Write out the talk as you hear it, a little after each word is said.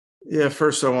Yeah,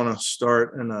 first I want to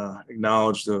start and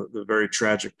acknowledge the very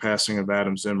tragic passing of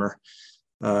Adam Zimmer.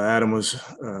 Adam was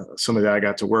somebody that I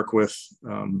got to work with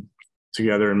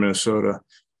together in Minnesota.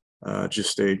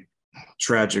 Just a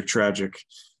tragic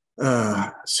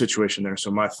situation there. So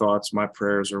my thoughts, my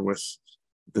prayers are with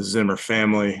the Zimmer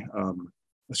family.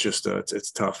 It's just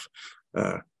it's tough.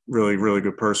 Really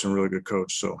good person, really good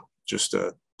coach. So just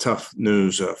tough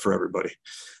news for everybody.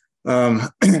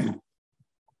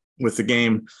 With the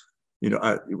game, we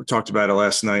talked about it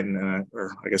last night,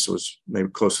 or I guess it was maybe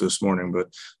close to this morning, but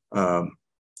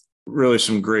really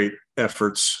some great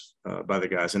efforts by the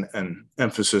guys, and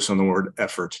emphasis on the word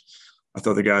effort. I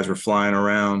thought the guys were flying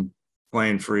around,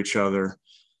 playing for each other,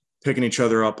 picking each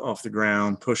other up off the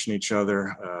ground, pushing each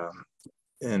other,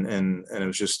 and it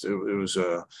was just it was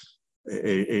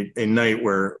a night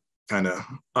where kind of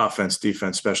offense,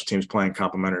 defense, special teams playing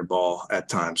complementary ball at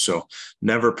times. So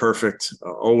never perfect,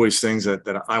 always things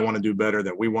that I want to do better,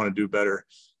 that we want to do better.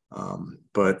 And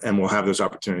we'll have those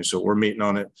opportunities. So we're meeting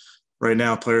on it right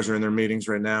now. Players are in their meetings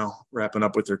right now, wrapping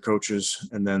up with their coaches,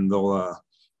 and then they'll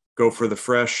go for the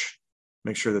fresh,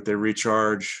 make sure that they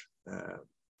recharge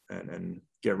and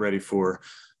get ready for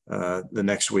the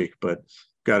next week. But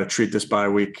got to treat this bye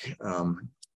week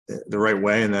the right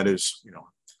way. And that is,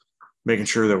 making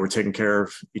sure that we're taking care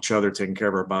of each other, taking care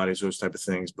of our bodies, those type of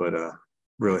things, but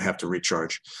really have to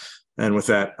recharge. And with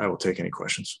that, I will take any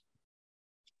questions.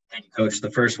 Thank you, Coach. The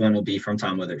first one will be from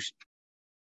Tom Withers.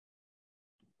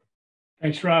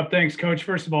 Thanks, Rob. Thanks, Coach.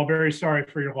 First of all, very sorry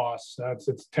for your loss.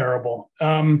 It's terrible.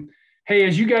 Hey,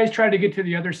 as you guys try to get to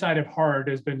the other side of hard,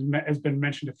 has been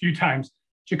mentioned a few times,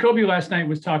 Jacoby last night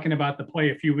was talking about the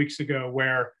play a few weeks ago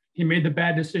where he made the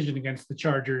bad decision against the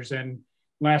Chargers, and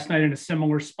last night in a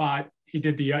similar spot, he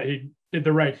did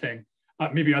the right thing,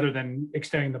 maybe other than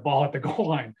extending the ball at the goal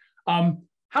line.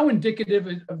 How indicative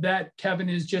of that, Kevin,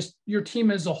 is just your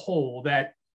team as a whole,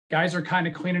 that guys are kind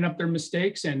of cleaning up their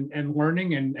mistakes and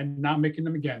learning and not making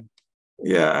them again?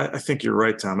 Yeah, I think you're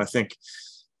right, Tom. I think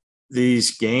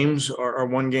these games are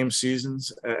one-game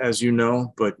seasons, as you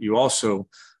know, but you also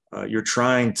you're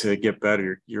trying to get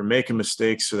better. You're making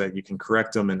mistakes so that you can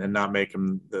correct them and not make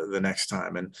them the next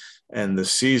time. And the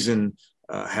season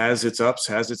has its ups,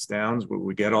 has its downs.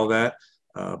 We get all that,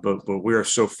 but we are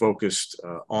so focused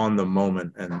on the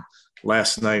moment. And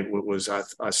last night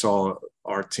I saw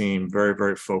our team very,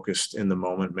 very focused in the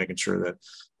moment, making sure that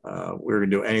we were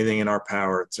going to do anything in our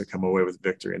power to come away with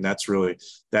victory. And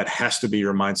that has to be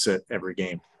your mindset every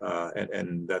game.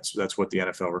 And that's what the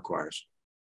NFL requires.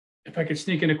 If I could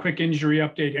sneak in a quick injury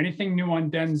update, anything new on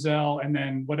Denzel? And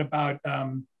then what about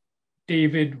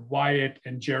David, Wyatt,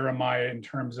 and Jeremiah in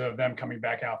terms of them coming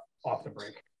back out off the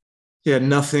break? Yeah,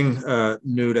 nothing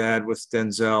new to add with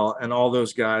Denzel. And all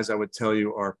those guys, I would tell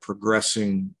you, are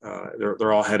progressing.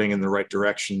 They're all heading in the right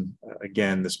direction.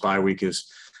 Again, this bye week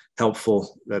is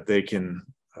helpful that they can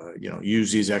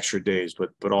use these extra days,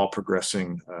 but all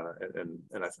progressing.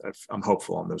 And I'm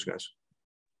hopeful on those guys.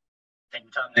 Thank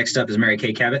you, Tom. Next up is Mary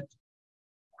Kay Cabot.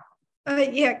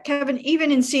 Yeah, Kevin, even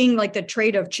in seeing like the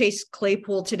trade of Chase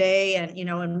Claypool today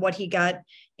and what he got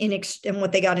and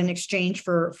what they got in exchange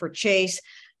for Chase,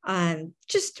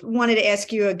 just wanted to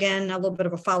ask you again, a little bit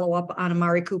of a follow-up on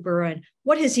Amari Cooper and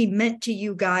what has he meant to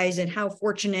you guys, and how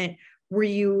fortunate were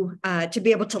you to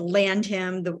be able to land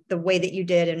him the way that you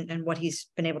did and what he's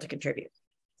been able to contribute?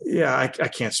 Yeah, I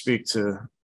can't speak to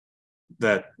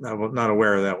that. I'm not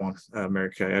aware of that one,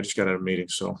 Mary Kay. I just got out of a meeting,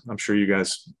 so I'm sure you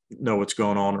guys know what's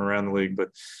going on around the league.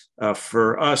 But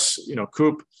for us,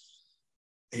 Coop,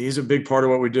 he's a big part of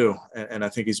what we do, and I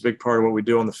think he's a big part of what we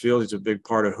do on the field. He's a big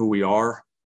part of who we are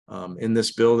in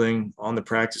this building, on the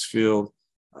practice field.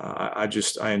 I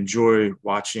enjoy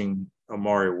watching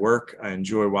Amari work. I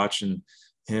enjoy watching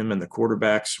him and the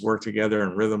quarterbacks work together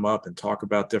and rhythm up and talk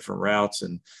about different routes.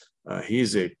 And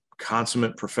he's a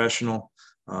consummate professional.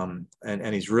 And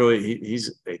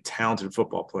he's a talented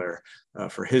football player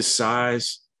for his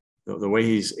size, the way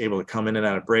he's able to come in and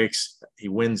out of breaks. He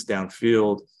wins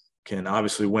downfield, can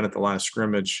obviously win at the line of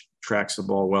scrimmage, tracks the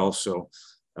ball well. So,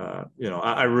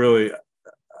 I really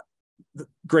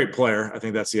great player. I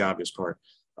think that's the obvious part.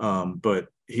 But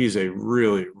he's a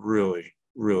really, really,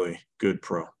 really good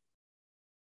pro.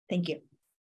 Thank you.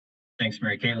 Thanks,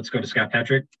 Mary Kay. Let's go to Scott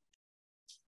Patrick.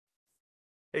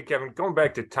 Hey, Kevin, going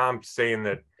back to Tom saying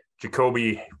that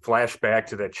Jacoby flashed back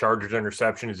to that Chargers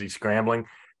interception as he's scrambling,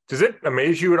 does it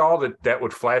amaze you at all that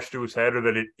would flash through his head, or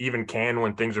that it even can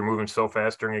when things are moving so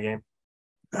fast during a game?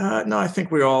 No, I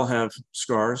think we all have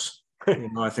scars.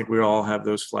 I think we all have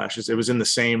those flashes. It was in the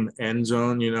same end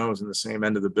zone, it was in the same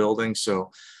end of the building.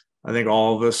 So I think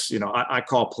all of us, I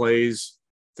call plays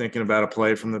thinking about a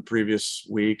play from the previous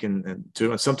week and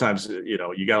sometimes, you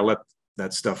know, you got to let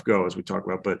that stuff go, as we talk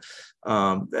about. But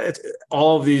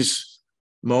all of these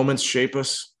moments shape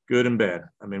us, good and bad.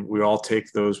 I mean, we all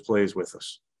take those plays with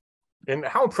us. And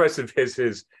how impressive has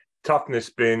his toughness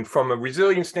been from a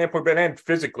resilience standpoint, but and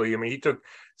physically? I mean, he took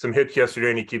some hits yesterday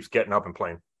and he keeps getting up and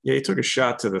playing. Yeah, he took a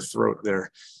shot to the throat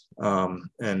there.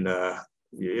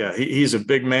 He's a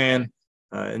big man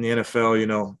in the NFL. You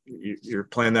know, you're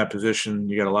playing that position.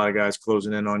 You got a lot of guys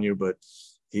closing in on you, but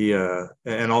he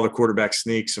and all the quarterback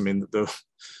sneaks. I mean,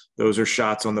 those are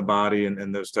shots on the body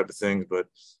and those type of things.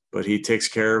 But he takes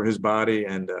care of his body,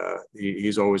 and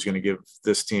he's always going to give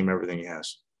this team everything he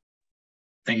has.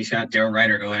 Thank you, Scott. Daryl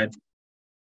Ryder, go ahead.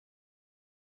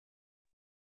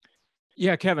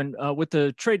 Yeah, Kevin, with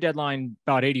the trade deadline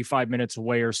about 85 minutes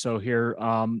away or so here,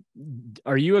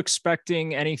 are you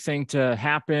expecting anything to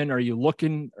happen? Are you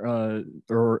looking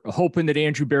or hoping that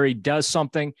Andrew Berry does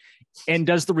something? And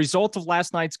does the result of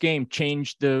last night's game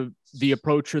change the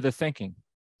approach or the thinking?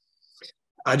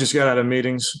 I just got out of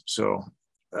meetings, so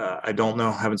I don't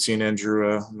know. Haven't seen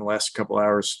Andrew in the last couple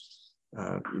hours.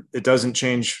 It doesn't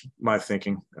change my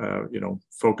thinking.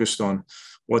 Focused on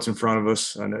what's in front of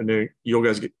us. And I know you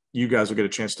guys will get a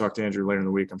chance to talk to Andrew later in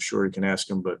the week. I'm sure you can ask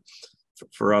him, but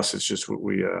for us, it's just what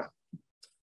we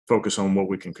focus on, what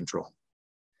we can control.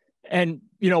 And,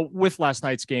 with last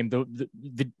night's game,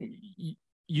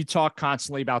 you talk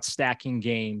constantly about stacking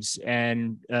games,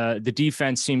 and the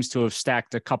defense seems to have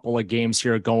stacked a couple of games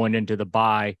here going into the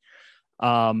bye.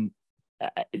 Do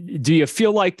you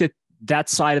feel like that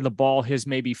side of the ball has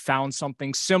maybe found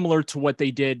something similar to what they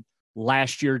did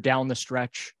last year down the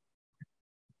stretch?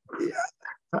 Yeah,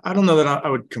 I don't know that I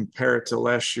would compare it to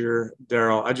last year,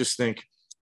 Daryl. I just think,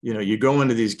 you go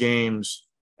into these games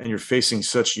and you're facing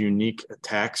such unique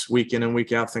attacks week in and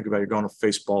week out. Think about you're going to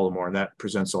face Baltimore, and that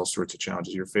presents all sorts of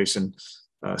challenges. You're facing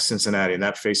Cincinnati, and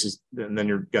and then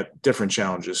you've got different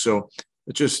challenges. So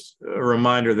it's just a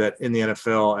reminder that in the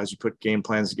NFL, as you put game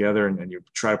plans together and you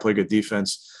try to play good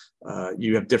defense,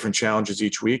 you have different challenges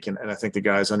each week. And I think the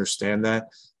guys understand that.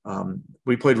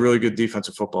 We played really good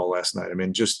defensive football last night. I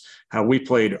mean, just how we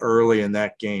played early in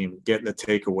that game, getting the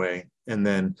takeaway, and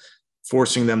then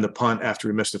forcing them to punt after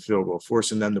we missed a field goal,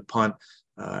 forcing them to punt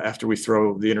after we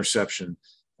throw the interception.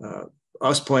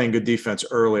 Us playing good defense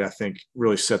early, I think,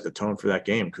 really set the tone for that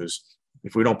game, because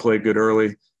if we don't play good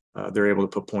early, they're able to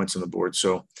put points on the board.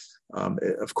 So,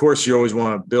 of course, you always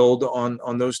want to build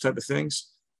on those type of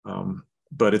things,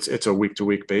 but it's a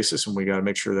week-to-week basis, and we got to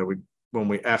make sure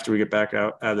that after we get back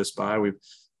out of this bye, we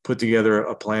put together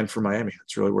a plan for Miami.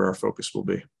 That's really where our focus will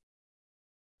be.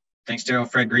 Thanks, Daryl.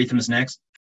 Fred Greetham is next.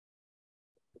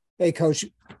 Hey, Coach,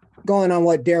 going on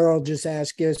what Daryl just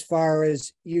asked you, as far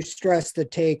as you stressed the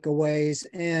takeaways,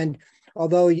 and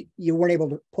although you weren't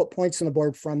able to put points on the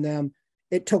board from them,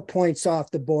 it took points off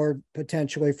the board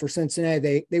potentially for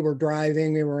Cincinnati. They were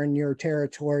driving, they were in your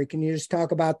territory. Can you just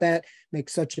talk about that?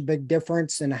 Makes such a big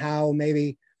difference, and how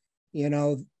maybe,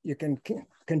 you can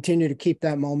continue to keep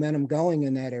that momentum going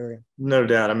in that area. No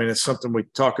doubt. I mean, it's something we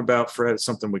talk about, Fred. It's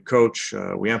something we coach,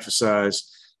 we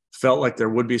emphasize. Felt like there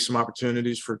would be some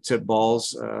opportunities for tip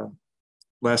balls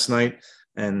last night,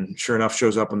 and sure enough,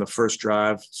 shows up on the first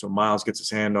drive. So Miles gets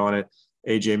his hand on it.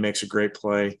 AJ makes a great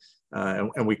play,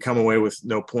 and we come away with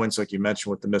no points, like you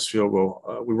mentioned, with the missed field goal.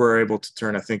 We were able to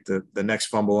turn, I think, the next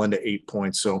fumble into 8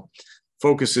 points. So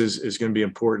focus is going to be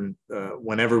important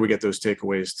whenever we get those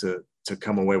takeaways to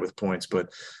come away with points. But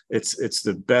it's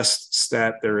the best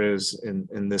stat there is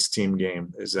in this team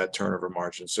game, is that turnover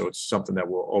margin. So it's something that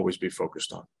we'll always be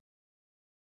focused on.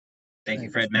 Thank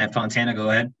you, Fred. Matt Fontana, go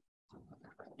ahead.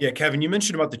 Yeah, Kevin, you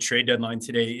mentioned about the trade deadline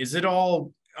today. Is it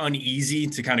all uneasy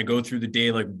to kind of go through the day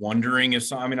like wondering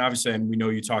if obviously, and we know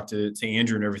you talked to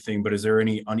Andrew and everything, but is there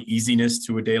any uneasiness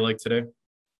to a day like today?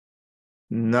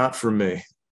 Not for me.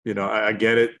 I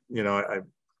get it,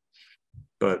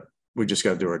 but we just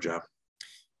got to do our job.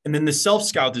 And then the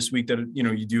self-scout this week that,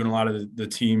 you do in a lot of the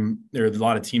team, there are a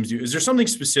lot of teams do. Is there something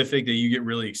specific that you get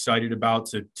really excited about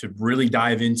to really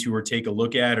dive into or take a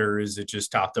look at, or is it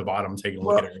just top to bottom taking a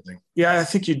look at everything? Yeah, I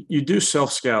think you do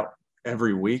self-scout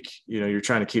every week. You're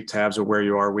trying to keep tabs of where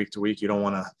you are week to week. You don't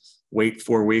want to wait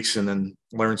 4 weeks and then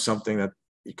learn something that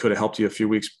could have helped you a few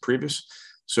weeks previous.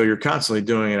 So you're constantly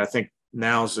doing it. I think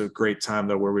now's a great time,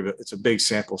 though, where it's a big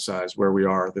sample size where we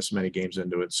are this many games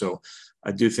into it. So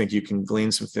I do think you can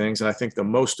glean some things. And I think the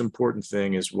most important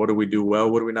thing is, what do we do well?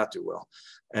 What do we not do well?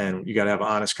 And you got to have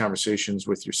honest conversations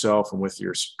with yourself and with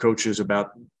your coaches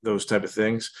about those type of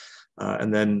things.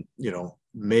 And then,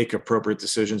 make appropriate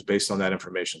decisions based on that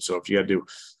information. So if you got to do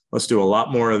let's do a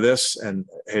lot more of this. And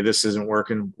hey, this isn't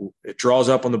working. It draws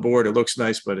up on the board. It looks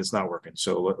nice, but it's not working.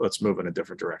 So let's move in a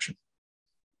different direction.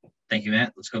 Thank you,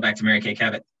 Matt. Let's go back to Mary Kay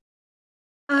Cabot.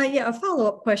 Yeah, a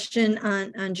follow-up question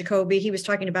on Jacoby. He was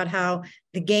talking about how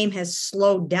the game has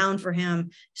slowed down for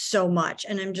him so much.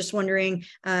 And I'm just wondering,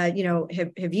 have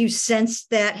you sensed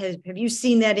that? Have you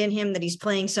seen that in him, that he's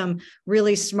playing some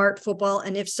really smart football?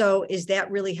 And if so, is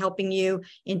that really helping you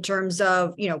in terms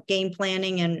of, game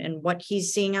planning and what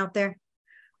he's seeing out there?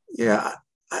 Yeah,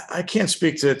 I can't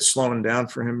speak to it slowing down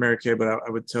for him, Mary Kay, but I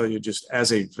would tell you, just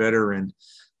as a veteran,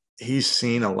 he's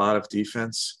seen a lot of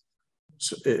defense.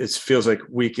 So it feels like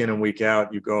week in and week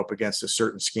out, you go up against a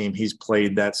certain scheme. He's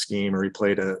played that scheme, or he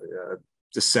played a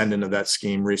descendant of that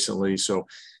scheme recently. So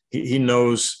he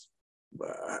knows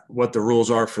what the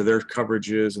rules are for their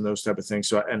coverages and those type of things.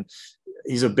 So, and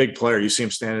he's a big player. You see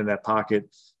him standing in that pocket.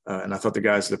 And I thought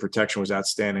the protection was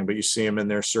outstanding, but you see him in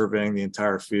there surveying the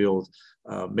entire field,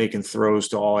 making throws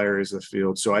to all areas of the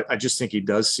field. So I just think he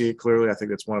does see it clearly. I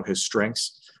think that's one of his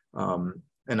strengths.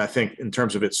 And I think in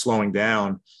terms of it slowing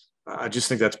down, I just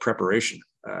think that's preparation.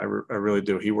 I really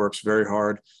do. He works very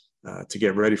hard to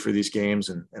get ready for these games,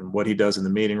 and what he does in the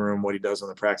meeting room, what he does on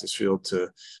the practice field to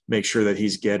make sure that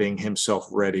he's getting himself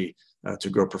ready to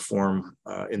go perform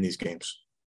in these games.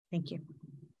 Thank you.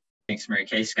 Thanks, Mary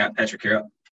Kay. Scott Patrick, you're up.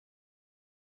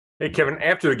 Hey, Kevin,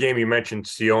 after the game, you mentioned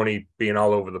Sione being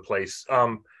all over the place.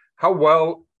 How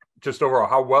well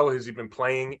has he been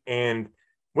playing, and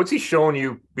what's he showing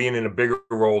you being in a bigger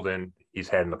role than he's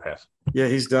had in the past? Yeah,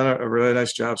 he's done a really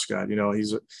nice job, Scott.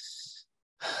 He's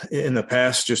in the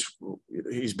past,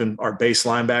 he's been our base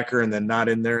linebacker and then not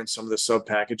in there in some of the sub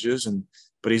packages,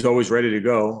 but he's always ready to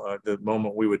go the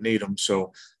moment we would need him.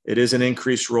 So it is an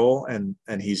increased role, and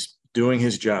he's doing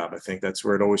his job. I think that's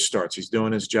where it always starts. He's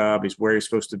doing his job. He's where he's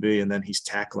supposed to be, and then he's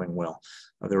tackling well.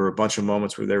 There were a bunch of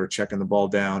moments where they were checking the ball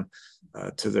down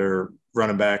to their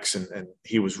running backs, and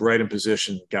he was right in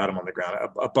position, got him on the ground.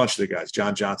 A bunch of the guys.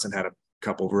 John Johnson had a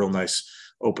couple of real nice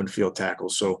open field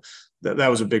tackles. So that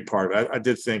was a big part of it. I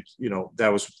did think,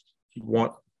 that was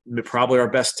probably our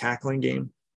best tackling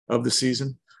game of the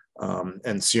season. And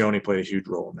Sione played a huge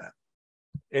role in that.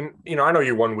 And, I know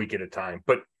you're 1 week at a time,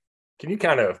 but can you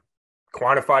kind of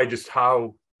quantify just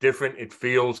how different it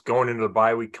feels going into the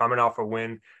bye week, coming off a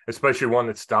win, especially one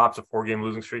that stops a 4-game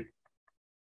losing streak?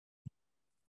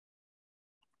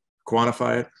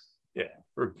 Quantify it? Yeah.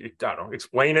 Or, I don't know.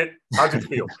 Explain it. How's it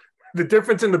feel? The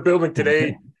difference in the building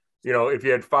today, if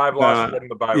you had 5 losses in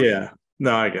the bye week. Yeah.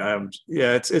 No,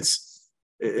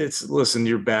 it's listen,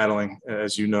 you're battling,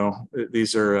 as you know.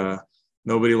 These are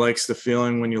nobody likes the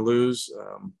feeling when you lose.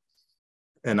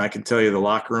 And I can tell you, the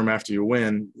locker room after you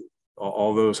win,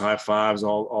 all those high fives,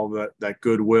 all that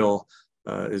goodwill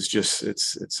is just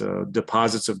it's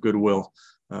deposits of goodwill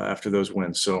after those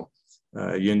wins. So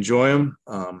you enjoy them,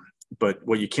 but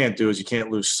what you can't do is you can't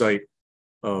lose sight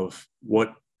of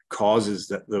what causes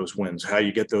those wins, how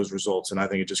you get those results. And I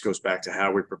think it just goes back to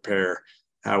how we prepare,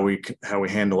 how we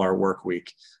handle our work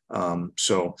week.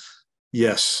 So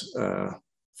yes,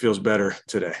 feels better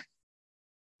today.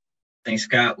 Thanks,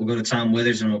 Scott. We'll go to Tom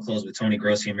Withers, and we'll close with Tony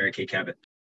Grossi and Mary Kay Cabot.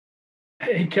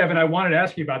 Hey, Kevin, I wanted to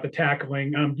ask you about the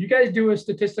tackling. Do you guys do a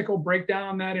statistical breakdown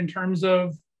on that in terms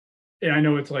of, I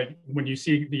know it's like when you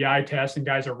see the eye test and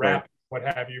guys are wrapped, what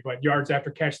have you, but yards after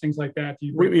catch, things like that?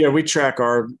 We track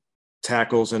our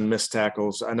tackles and missed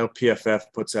tackles. I know PFF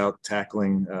puts out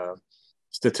tackling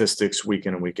statistics week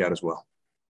in and week out as well.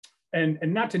 And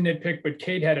not to nitpick, but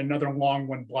Cade had another long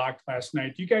one blocked last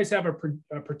night. Do you guys have a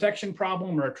protection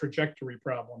problem or a trajectory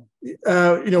problem?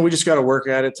 We just got to work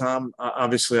at it, Tom.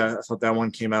 Obviously, I thought that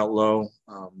one came out low.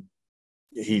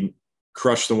 He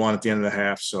crushed the one at the end of the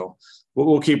half. So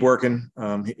we'll keep working.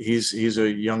 He's a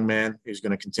young man. He's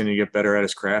going to continue to get better at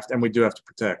his craft. And we do have to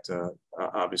protect.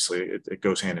 Obviously, it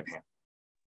goes hand in hand.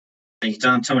 Thank you,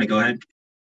 Tom. Tony, go ahead.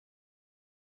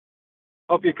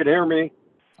 Hope you can hear me.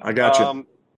 I got you.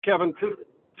 Kevin,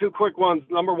 two quick ones.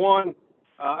 Number one,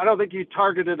 I don't think you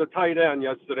targeted a tight end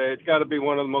yesterday. It's got to be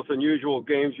one of the most unusual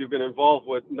games you've been involved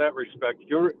with in that respect.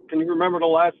 Can you remember the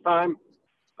last time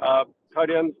tight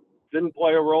ends didn't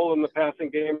play a role in the passing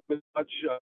game as much?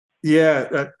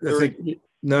 I think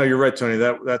no, you're right, Tony.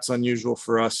 That's unusual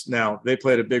for us. Now they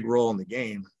played a big role in the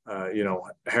game.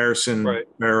 Harrison, right.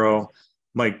 Barrow,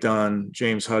 Mike Dunn,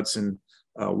 James Hudson.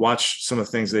 Watch some of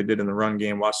the things they did in the run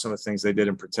game, watch some of the things they did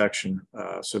in protection.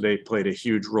 So they played a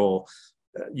huge role.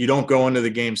 You don't go into the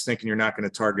games thinking you're not going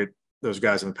to target those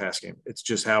guys in the pass game. It's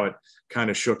just how it kind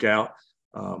of shook out.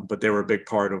 But they were a big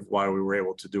part of why we were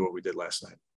able to do what we did last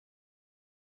night.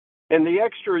 And the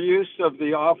extra use of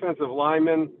the offensive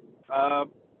linemen,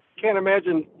 can't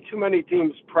imagine too many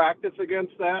teams practice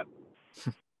against that.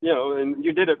 And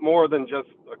you did it more than just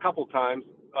a couple times.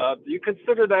 Do you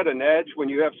consider that an edge when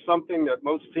you have something that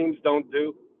most teams don't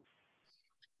do?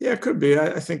 Yeah, it could be.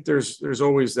 I think there's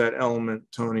always that element,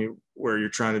 Tony, where you're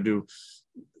trying to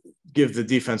give the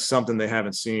defense something they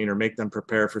haven't seen or make them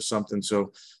prepare for something.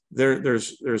 So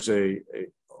there's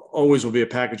always will be a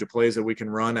package of plays that we can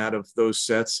run out of those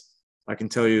sets. I can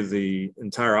tell you the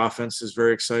entire offense is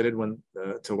very excited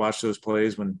to watch those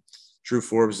plays when Drew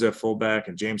Forbes is at fullback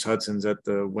and James Hudson's at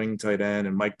the wing tight end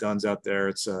and Mike Dunn's out there.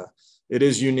 It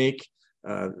is unique.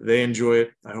 They enjoy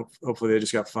it. Hopefully they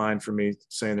just got fined for me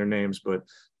saying their names, but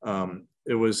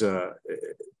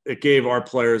it gave our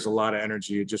players a lot of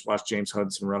energy. Just watch James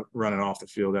Hudson running off the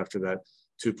field after that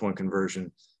 2-point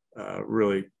conversion.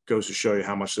 Really goes to show you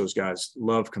how much those guys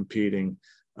love competing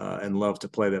and love to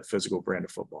play that physical brand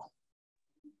of football.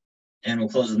 And we'll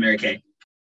close with Mary Kay.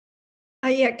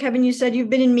 Yeah, Kevin, you said you've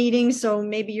been in meetings, so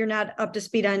maybe you're not up to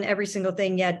speed on every single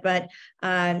thing yet, but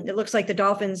it looks like the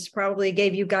Dolphins probably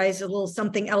gave you guys a little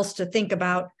something else to think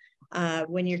about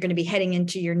when you're going to be heading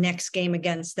into your next game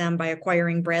against them by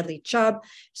acquiring Bradley Chubb.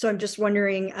 So I'm just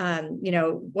wondering,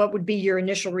 what would be your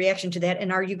initial reaction to that?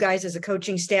 And are you guys as a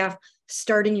coaching staff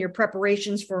starting your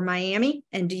preparations for Miami?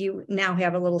 And do you now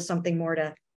have a little something more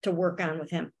to work on with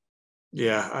him?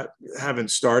 Yeah, I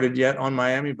haven't started yet on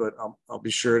Miami, but I'll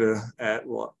be sure to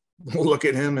we'll look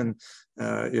at him and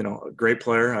a great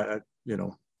player.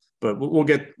 But we'll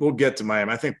get to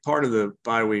Miami. I think part of the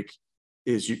bye week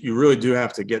is you really do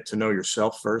have to get to know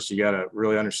yourself first. You got to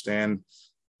really understand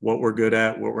what we're good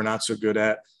at, what we're not so good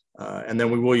at, and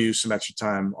then we will use some extra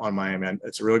time on Miami. And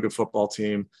it's a really good football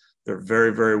team. They're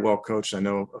very, very well coached. I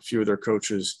know a few of their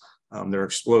coaches. They're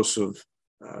explosive.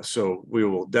 So we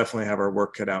will definitely have our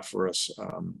work cut out for us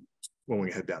when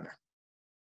we head down there.